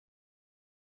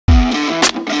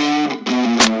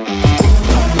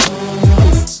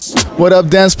What up,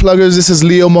 dance pluggers? This is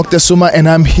Leo Moctezuma, and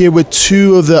I'm here with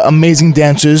two of the amazing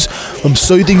dancers from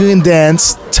So You Think You Can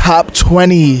Dance Top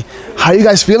 20. How are you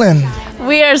guys feeling?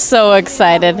 We are so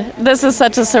excited. This is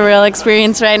such a surreal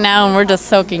experience right now, and we're just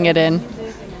soaking it in.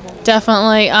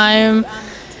 Definitely. I'm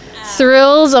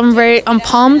thrilled. I'm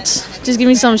pumped. Just give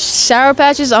me some Sour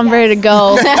Patches. I'm ready to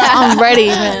go. I'm ready,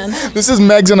 man. This is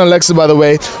Megz and Alexia, by the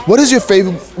way. What is your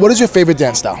favorite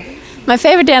dance style? My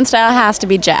favorite dance style has to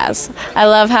be jazz. I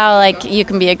love how you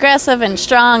can be aggressive and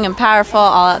strong and powerful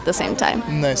all at the same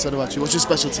time. Nice. What about you? What's your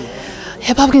specialty?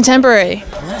 Hip hop contemporary.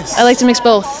 Nice. I like to mix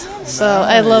both, so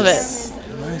I love it.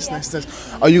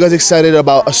 Nice. Are you guys excited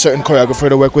about a certain choreographer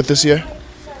to work with this year?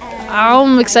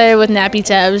 I'm excited with Nappy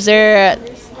Tabs. They're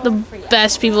the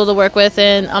best people to work with,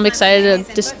 and I'm excited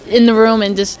to just in the room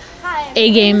and just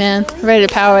A-game, man. Ready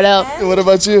to power it up. What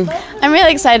about you? I'm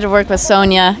really excited to work with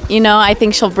Sonia. You know, I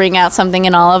think she'll bring out something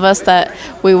in all of us that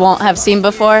we won't have seen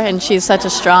before, and she's such a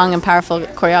strong and powerful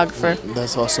choreographer.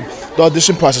 That's awesome. The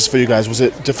audition process for you guys, was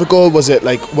it difficult? Was it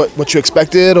like what you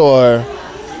expected, or?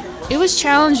 It was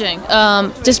challenging.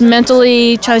 Just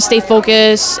mentally trying to stay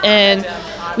focused, and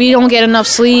we don't get enough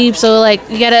sleep, so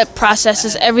you gotta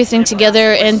process everything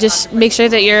together and just make sure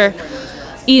that you're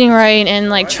eating right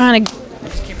and trying to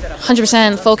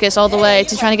 100% focus all the way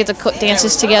to trying to get the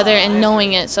dances together and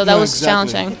knowing it. So that was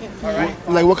challenging.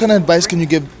 What kind of advice can you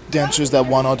give dancers that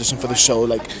want to audition for the show?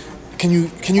 Can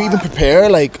you even prepare?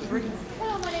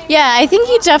 Yeah, I think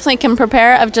you definitely can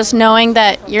prepare of just knowing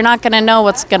that you're not going to know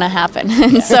what's going to happen.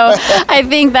 And so I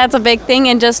think that's a big thing,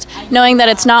 and just knowing that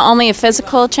it's not only a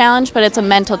physical challenge, but it's a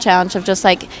mental challenge of just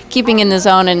keeping in the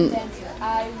zone and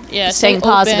staying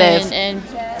positive. And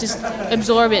just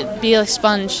absorb it, be a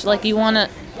sponge. You want to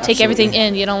take everything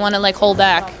in. You don't want to hold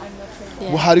back. Yeah.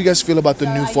 Well, how do you guys feel about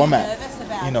the new format?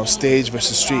 Stage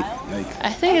versus street.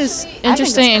 I think it's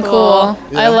interesting and cool.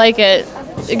 Yeah. I like it.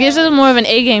 It gives it more of an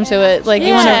A game to it.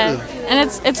 You want to, and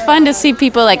it's fun to see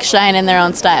people shine in their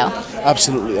own style.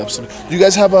 Absolutely. Do you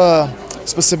guys have a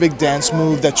specific dance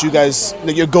move that you guys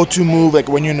your go-to move,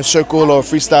 when you're in a circle or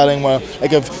freestyling, where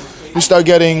if you start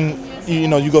getting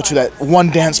you go to that one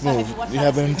dance move? Do you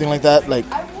have anything like that?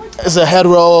 Is a head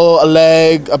roll, a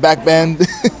leg, a back bend?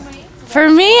 For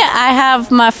me, I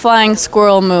have my flying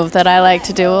squirrel move that I like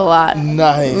to do a lot.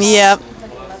 Nice. Yep.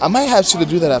 I might have you to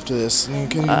do that after this. Will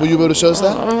you be able to show us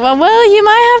that? Well, you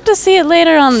might have to see it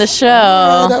later on the show.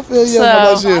 I feel you.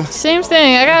 How about you? Same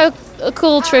thing. I got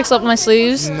cool tricks up my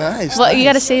sleeves. Nice. But you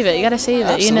gotta save it.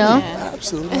 You know?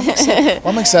 Absolutely. Well,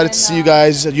 I'm excited to see you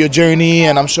guys, your journey,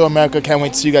 and I'm sure America can't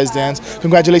wait to see you guys dance.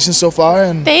 Congratulations so far.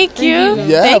 And Thank you.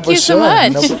 Yeah, Thank you so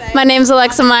much. My name's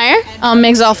Alexia Meyer. I'm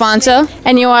Megz Alfonso.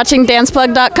 And you're watching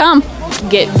DancePlug.com.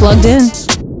 Get plugged in.